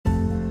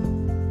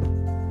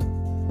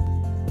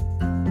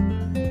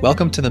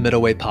Welcome to the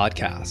Middle Way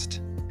Podcast.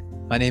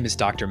 My name is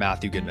Dr.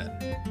 Matthew Goodman.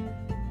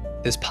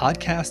 This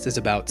podcast is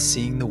about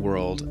seeing the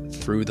world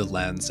through the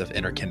lens of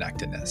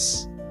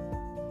interconnectedness.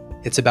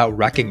 It's about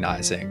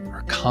recognizing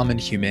our common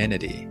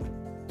humanity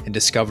and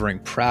discovering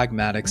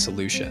pragmatic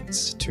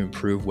solutions to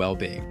improve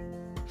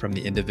well-being from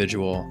the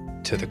individual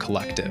to the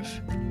collective.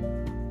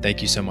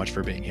 Thank you so much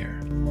for being here.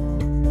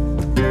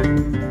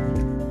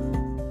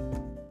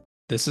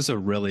 This is a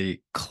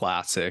really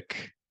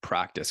classic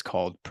practice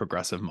called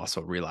progressive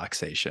muscle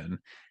relaxation.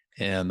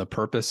 And the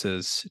purpose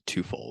is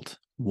twofold.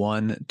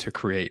 One, to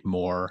create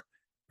more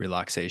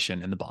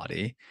relaxation in the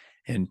body.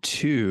 And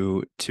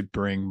two, to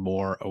bring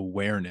more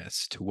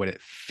awareness to what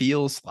it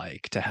feels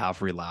like to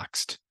have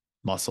relaxed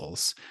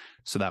muscles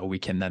so that we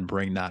can then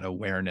bring that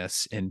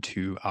awareness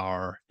into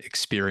our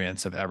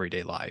experience of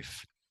everyday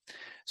life.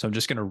 So I'm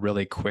just going to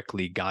really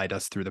quickly guide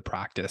us through the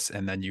practice,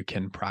 and then you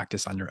can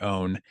practice on your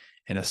own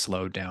in a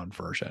slowed down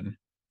version.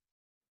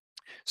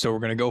 So we're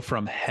going to go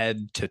from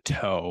head to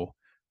toe,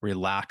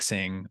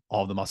 relaxing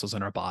all the muscles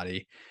in our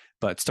body,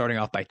 but starting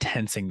off by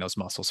tensing those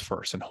muscles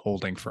first and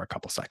holding for a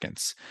couple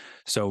seconds.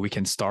 So we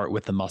can start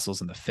with the muscles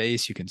in the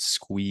face. You can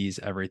squeeze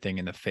everything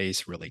in the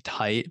face really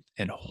tight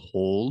and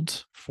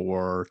hold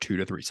for 2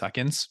 to 3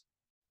 seconds.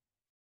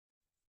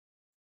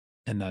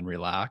 And then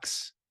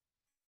relax.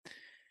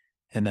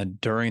 And then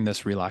during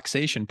this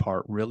relaxation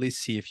part, really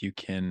see if you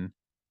can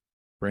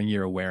bring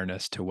your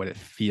awareness to what it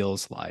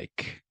feels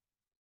like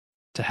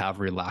to have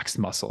relaxed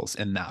muscles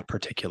in that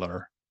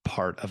particular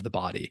part of the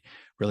body,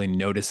 really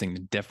noticing the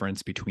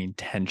difference between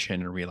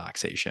tension and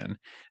relaxation.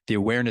 The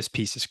awareness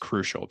piece is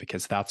crucial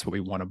because that's what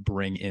we want to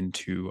bring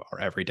into our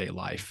everyday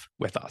life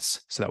with us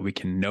so that we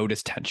can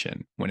notice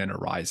tension when it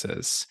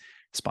arises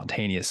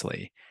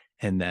spontaneously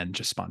and then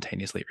just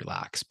spontaneously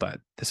relax. But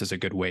this is a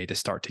good way to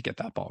start to get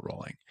that ball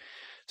rolling.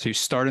 So you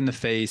start in the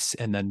face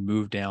and then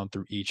move down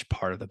through each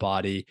part of the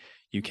body.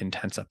 You can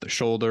tense up the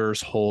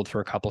shoulders, hold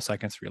for a couple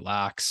seconds,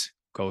 relax.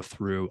 Go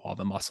through all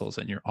the muscles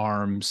in your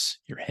arms,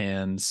 your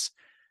hands,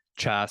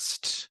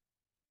 chest,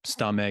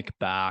 stomach,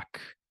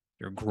 back,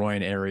 your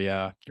groin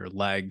area, your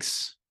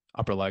legs,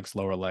 upper legs,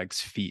 lower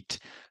legs, feet.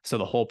 So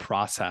the whole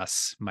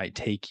process might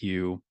take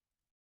you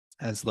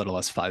as little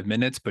as 5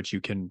 minutes, but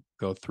you can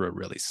go through it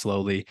really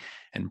slowly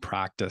and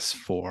practice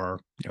for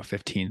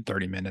 15,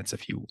 30 minutes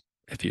if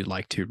you'd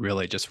like to,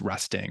 really just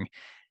resting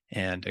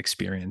and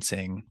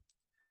experiencing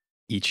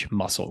each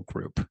muscle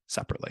group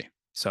separately.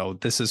 So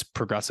this is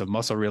progressive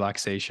muscle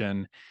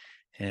relaxation,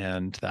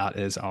 and that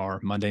is our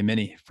Monday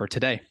Mini for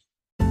today.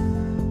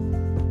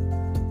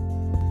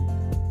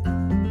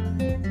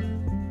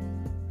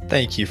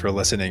 Thank you for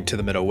listening to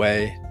The Middle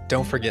Way.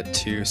 Don't forget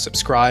to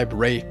subscribe,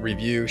 rate,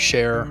 review,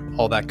 share,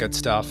 all that good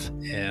stuff,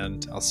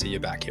 and I'll see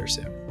you back here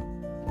soon.